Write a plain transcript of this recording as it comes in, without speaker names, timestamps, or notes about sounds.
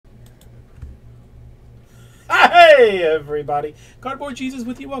Hey everybody, Cardboard Jesus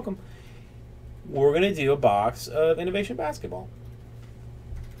with you, welcome. We're going to do a box of Innovation Basketball.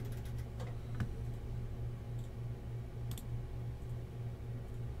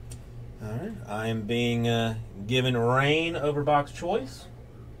 Alright, I am being given reign over box choice.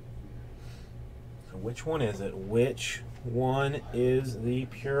 So which one is it? Which one is the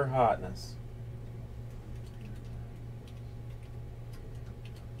pure hotness?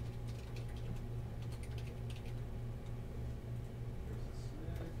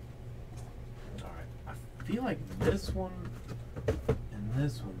 I feel like this one and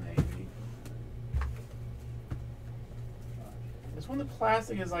this one maybe. This one, the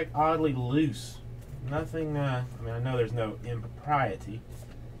plastic is like oddly loose. Nothing, I mean, I know there's no impropriety.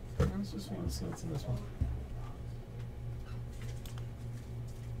 Let's just see what's in this one.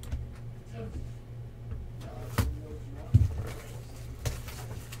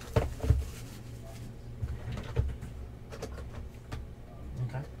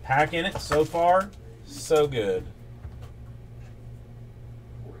 Okay, pack in it so far. So good.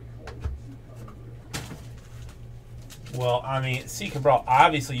 Well, I mean, see, Cabral,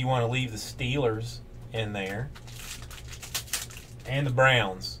 obviously you want to leave the Steelers in there. And the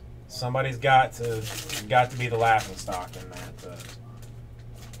Browns. Somebody's got to be the laughingstock in that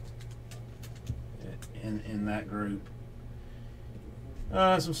in that group.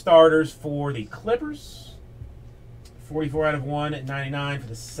 Some starters for the Clippers. 44 out of 1 at 99 for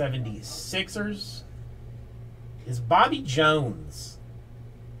the 76ers. Is Bobby Jones.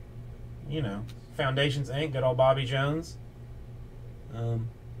 You know, Foundations Inc. Good old Bobby Jones. I mean,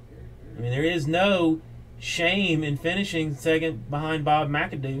 there is no shame in finishing second behind Bob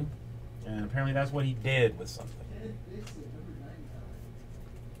McAdoo. And apparently that's what he did with something.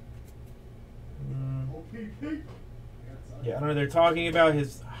 Yeah, I don't know. They're talking about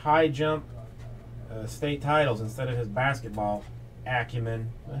his high jump state titles instead of his basketball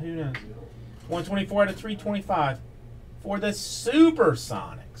acumen. But who knows? 124 out of 325 for the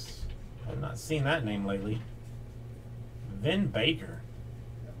Supersonics. I've not seen that name lately. Vin Baker.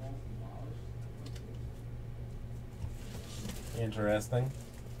 Interesting.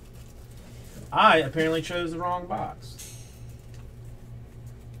 I apparently chose the wrong box.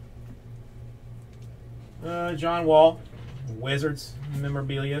 John Wall, Wizards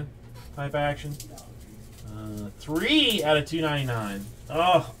memorabilia type action. 3 out of 299.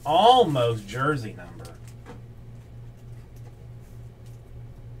 Oh, almost jersey number.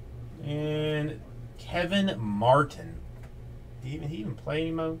 And Kevin Martin. Did he even play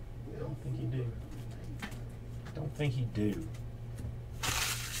anymore? I don't think he do. Don't think he do.